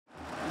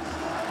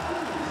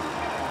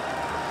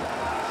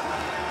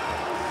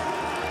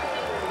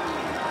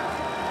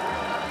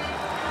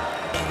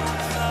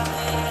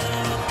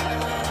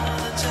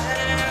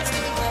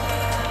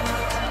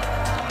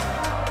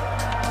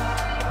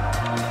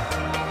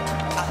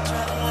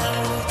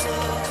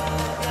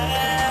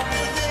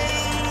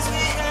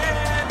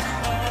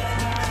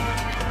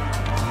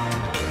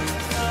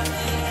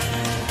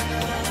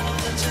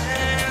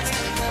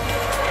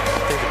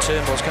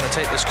Turnbull's going to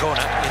take this corner.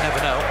 You never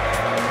know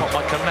what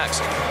might come next.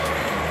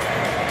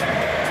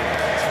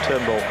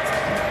 Turnbull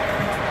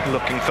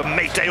looking for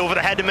Mayday over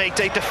the head of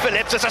Mayday to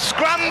Phillips. There's a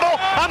scramble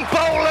and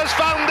Bowler's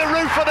found the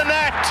roof of the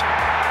net.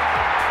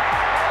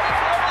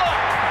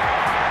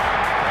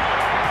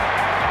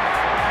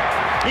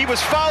 He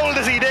was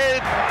fouled as he did,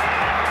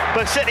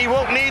 but City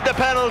won't need the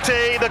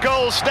penalty. The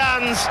goal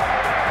stands.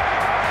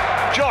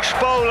 Josh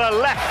Bowler,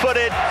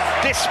 left-footed,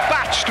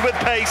 dispatched with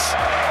pace.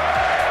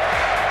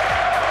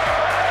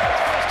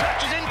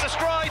 Touches into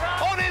stride,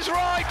 on his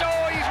right,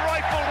 oh, he's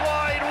rifled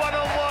wide,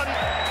 one-on-one.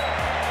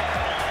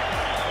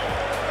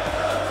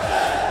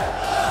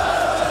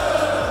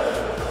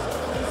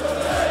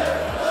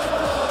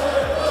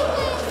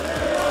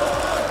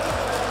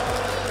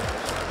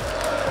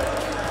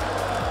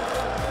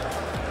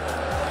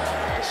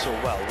 So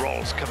well,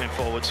 Rolls coming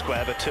forward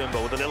square, but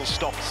Turnbull with a little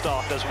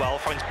stop-start as well,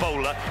 finds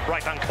Bowler,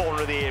 right-hand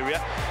corner of the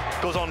area,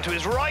 goes on to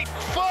his right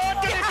foot,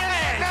 and it's in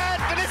his net,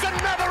 and it's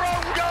another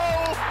own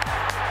goal!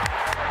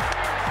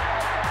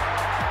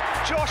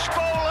 Josh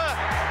Bowler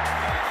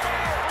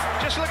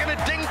just looking to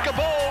dink a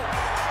ball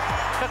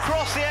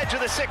across the edge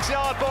of the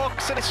 6-yard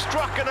box, and it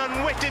struck an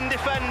unwitting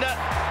defender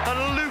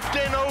and looped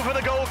in over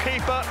the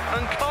goalkeeper,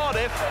 and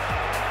Cardiff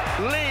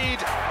lead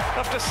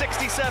after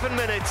 67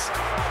 minutes.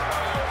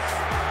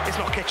 It's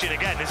not Kitchen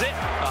again, is it?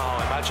 Oh,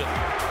 imagine.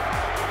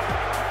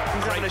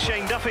 He's having a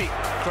Shane Duffy.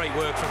 Great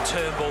work from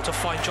Turnbull to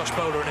find Josh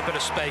Bowler in a bit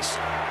of space.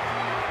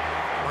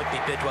 Might be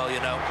Bidwell, you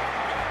know.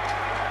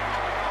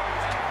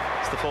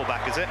 It's the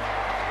fullback, is it?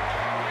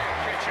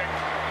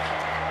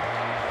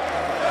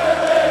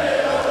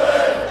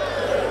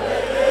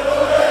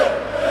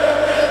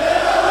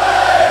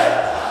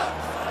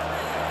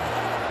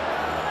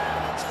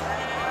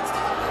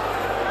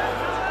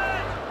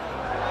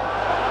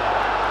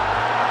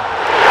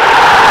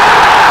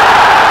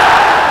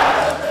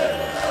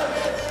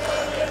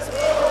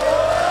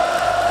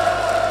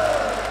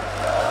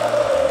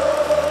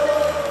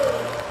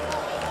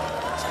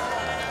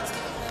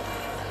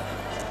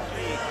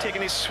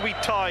 Taking his sweet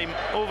time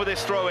over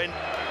this throw-in.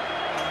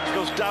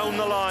 Goes down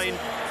the line.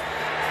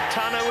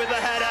 Tanner with the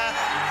header.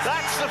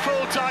 That's the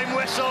full-time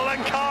whistle,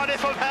 and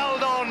Cardiff have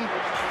held on.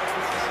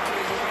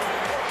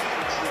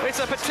 It's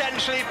a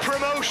potentially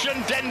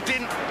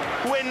promotion-denting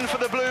win for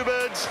the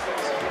Bluebirds.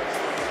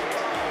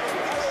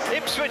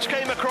 Ipswich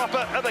came a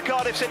cropper at the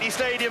Cardiff City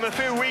Stadium a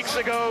few weeks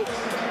ago.